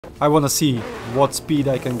I wanna see what speed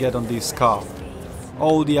I can get on this car.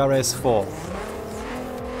 Audi RS4.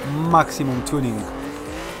 Maximum tuning.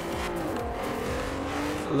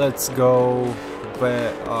 Let's go.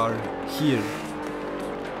 Where are here?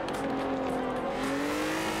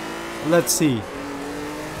 Let's see.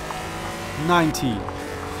 90,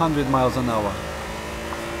 100 miles an hour.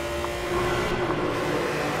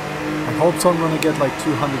 I hope so. I'm gonna get like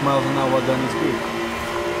 200 miles an hour, then it's good.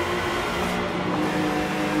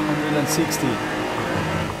 160,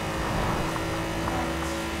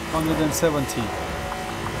 170.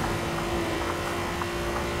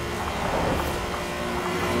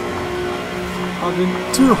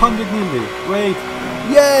 200 nearly. Wait.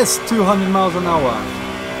 Yes, 200 miles an hour.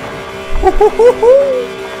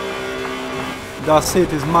 That's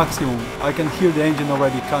it, is maximum. I can hear the engine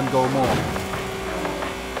already, can't go more.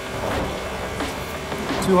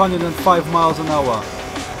 205 miles an hour.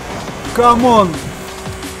 Come on!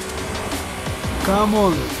 Come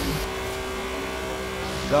on!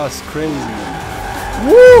 That's crazy.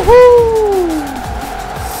 Woohoo!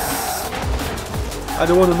 I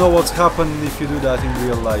don't want to know what's happening if you do that in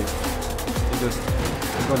real life. You're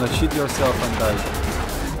gonna shit yourself and die.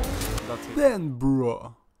 That's it. Then,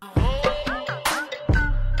 bro.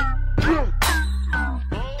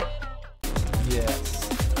 Yes,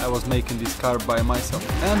 I was making this car by myself.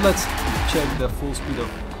 And let's check the full speed of...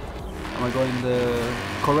 Am I going the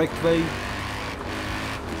correct way?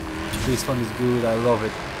 This one is good, I love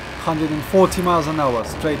it. 140 miles an hour,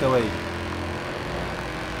 straight away.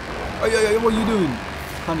 Oh, yeah, what are you doing?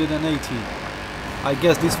 180. I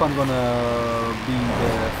guess this one gonna be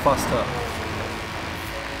faster.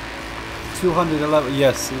 211,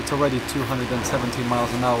 yes, it's already 270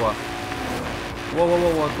 miles an hour. Whoa,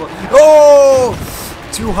 what? Oh!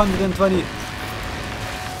 220.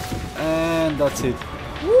 And that's it.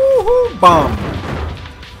 Woohoo! Bam!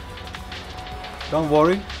 Don't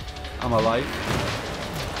worry, I'm alive.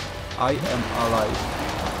 I am alive.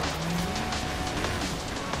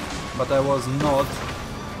 But I was not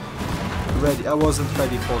ready. I wasn't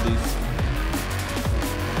ready for this.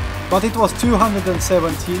 But it was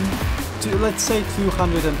 217 to, let's say,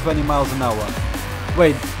 220 miles an hour.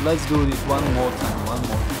 Wait, let's do it one more time.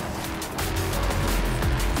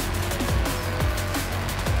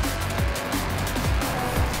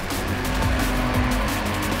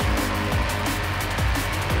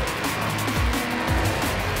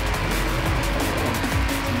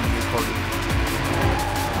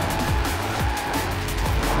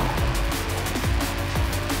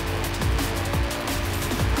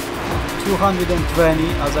 220,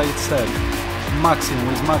 as I said, maximum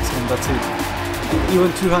is maximum, that's it.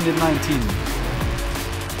 Even 219.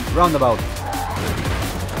 Roundabout.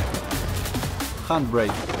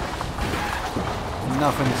 Handbrake.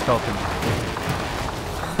 Nothing is helping.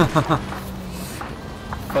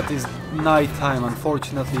 But it's night time,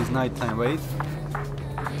 unfortunately it's night time. Wait.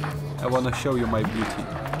 I wanna show you my beauty.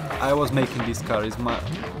 I was making this car, it's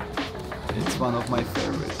one of my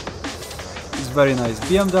favorites. It's very nice.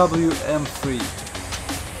 BMW M3.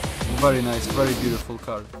 Very nice, very beautiful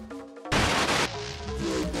car.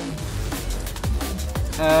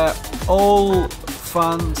 All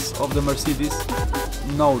fans of the Mercedes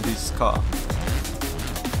know this car.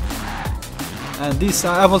 And this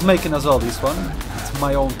I was making as well, this one. It's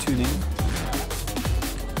my own tuning.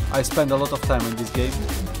 I spend a lot of time in this game.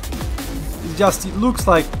 It looks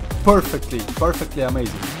like perfectly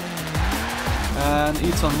amazing. And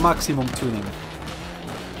it's on maximum tuning.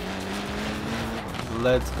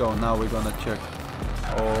 Let's go, now we're gonna check.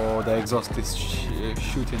 Oh, the exhaust is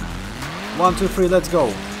shooting. 1, 2, 3, let's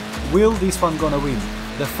go. Will this one gonna win?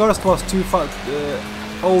 The first was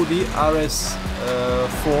Audi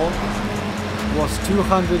RS4 was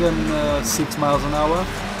 206 miles an hour.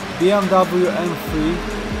 BMW M3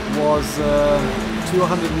 was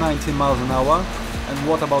 219 miles an hour. And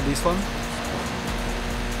what about this one?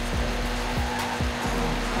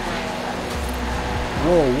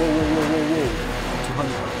 Whoa.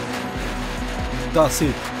 200. That's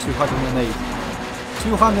it, 208.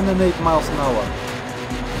 208 miles an hour.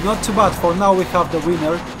 Not too bad. For now we have the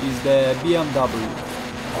winner is the BMW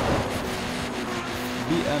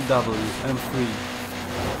M3.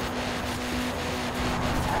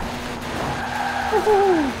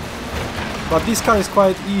 But this car is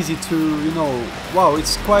quite easy to, you know, wow,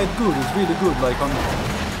 it's quite good, it's really good, like on,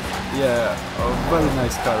 yeah, a very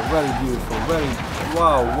nice car, very beautiful, very,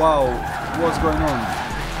 wow, what's going on?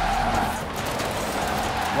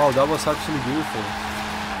 Wow, that was actually beautiful.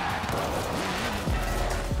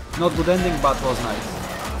 Not good ending, but was nice.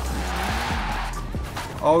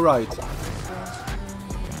 Alright.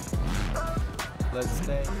 let's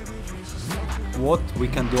stay. What we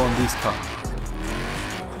can do on this car.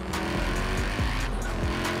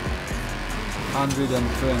 120,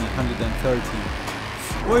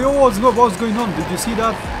 130. Wait, oh, what's going on? Did you see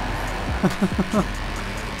that?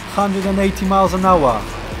 180 miles an hour.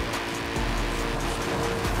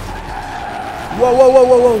 Whoa, whoa, whoa,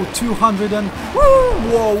 whoa, whoa, 200 and... Whoa,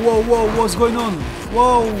 whoa, whoa, what's going on?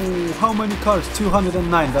 Whoa, how many cars?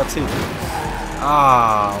 209, that's it.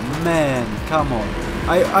 Ah, man, come on.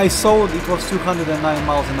 I saw it was 209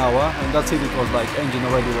 miles an hour, and that's it, it was like, engine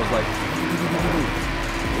already was like...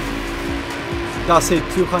 That's it,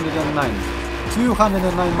 209.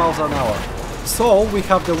 209 miles an hour. So, we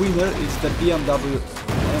have the winner, it's the BMW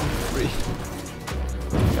M3.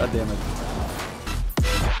 God damn it.